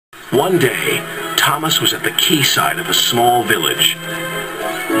One day, Thomas was at the quayside of a small village.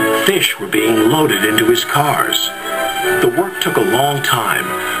 Fish were being loaded into his cars. The work took a long time.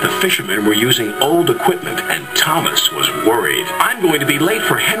 The fishermen were using old equipment, and Thomas was worried. "I'm going to be late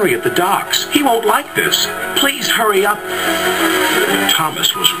for Henry at the docks. He won't like this. Please hurry up."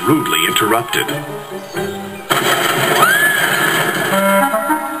 Thomas was rudely interrupted.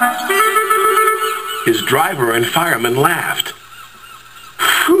 His driver and fireman laughed.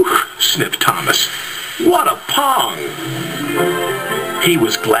 "Phew," sniffed Thomas. "What a pong!" He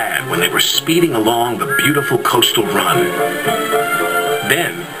was glad when they were speeding along the beautiful coastal run.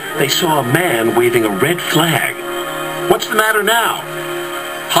 Then they saw a man waving a red flag. "What's the matter now?"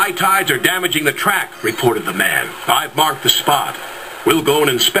 "High tides are damaging the track," reported the man. "I've marked the spot. We'll go and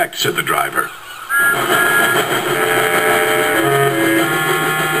inspect," said the driver.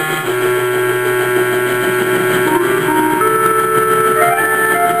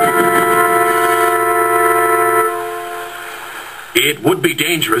 "It would be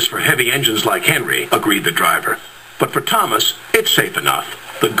dangerous for heavy engines like Henry," agreed the driver. "But for Thomas, it's safe enough."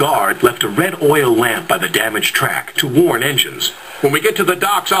 The guard left a red oil lamp by the damaged track to warn engines. "When we get to the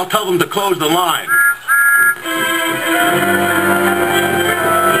docks, I'll tell them to close the line."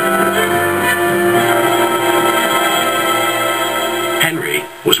 Henry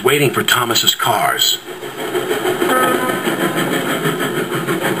was waiting for Thomas's cars.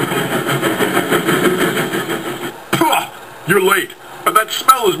 "You're late, and that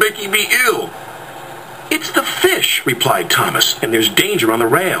smell is making me ill." "It's the fish," replied Thomas, "and there's danger on the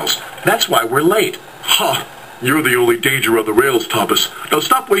rails. That's why we're late." "Ha! You're the only danger on the rails, Thomas. Now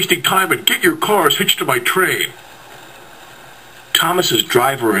stop wasting time and get your cars hitched to my train." Thomas's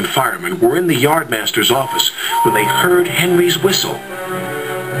driver and fireman were in the yardmaster's office when they heard Henry's whistle.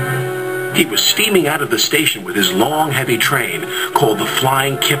 He was steaming out of the station with his long, heavy train called the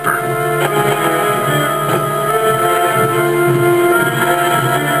Flying Kipper.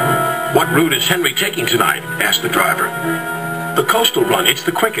 "What route is Henry taking tonight?" asked the driver. "The coastal run. It's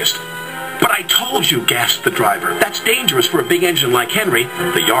the quickest." "But I told you," gasped the driver. "That's dangerous for a big engine like Henry."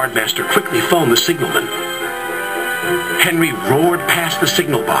 The yardmaster quickly phoned the signalman. Henry roared past the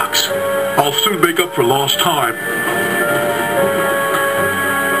signal box. "I'll soon make up for lost time."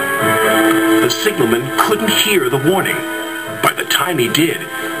 The signalman couldn't hear the warning. By the time he did,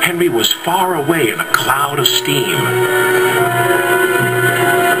 Henry was far away in a cloud of steam.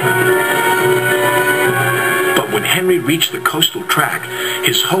 When Henry reached the coastal track,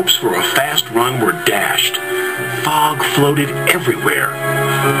 his hopes for a fast run were dashed. Fog floated everywhere.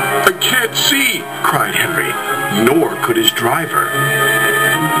 "I can't see," cried Henry, nor could his driver.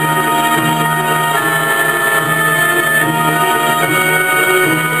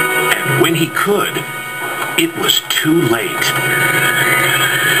 And when he could, it was too late.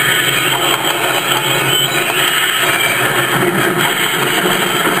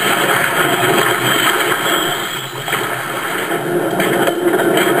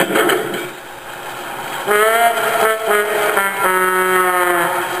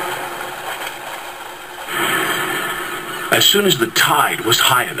 As soon as the tide was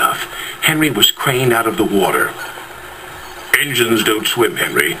high enough, Henry was craned out of the water. "Engines don't swim,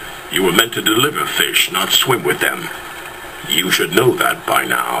 Henry. You were meant to deliver fish, not swim with them. You should know that by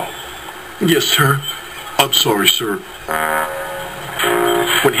now." "Yes, sir. I'm sorry, sir."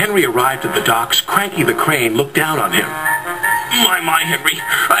 When Henry arrived at the docks, Cranky the Crane looked down on him. My, Henry,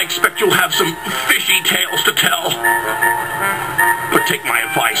 I expect you'll have some fishy tales to tell. But take my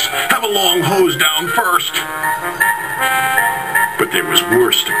advice, have a long hose down first." But there was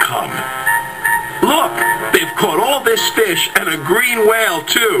worse to come. "Look, they've caught all this fish and a green whale,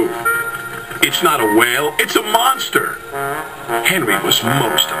 too." "It's not a whale, it's a monster." Henry was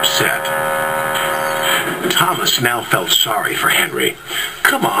most upset. Thomas now felt sorry for Henry.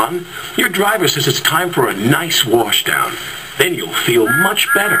 "Come on, your driver says it's time for a nice washdown. Then you'll feel much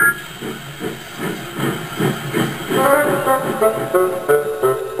better."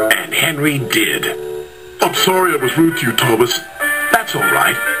 And Henry did. "I'm sorry I was rude to you, Thomas." "That's all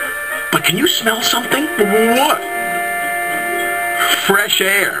right. But can you smell something?" "What?" "Fresh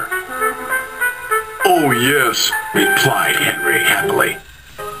air." "Oh, yes," replied Henry happily.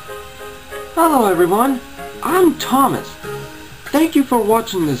 Hello everyone, I'm Thomas. Thank you for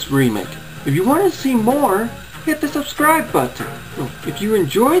watching this remake. If you want to see more, hit the subscribe button. If you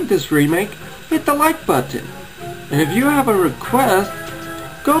enjoyed this remake, hit the like button. And if you have a request,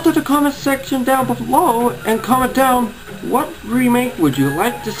 go to the comment section down below and comment down what remake would you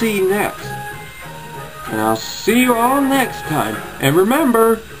like to see next. And I'll see you all next time. And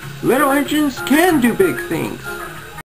remember, little engines can do big things.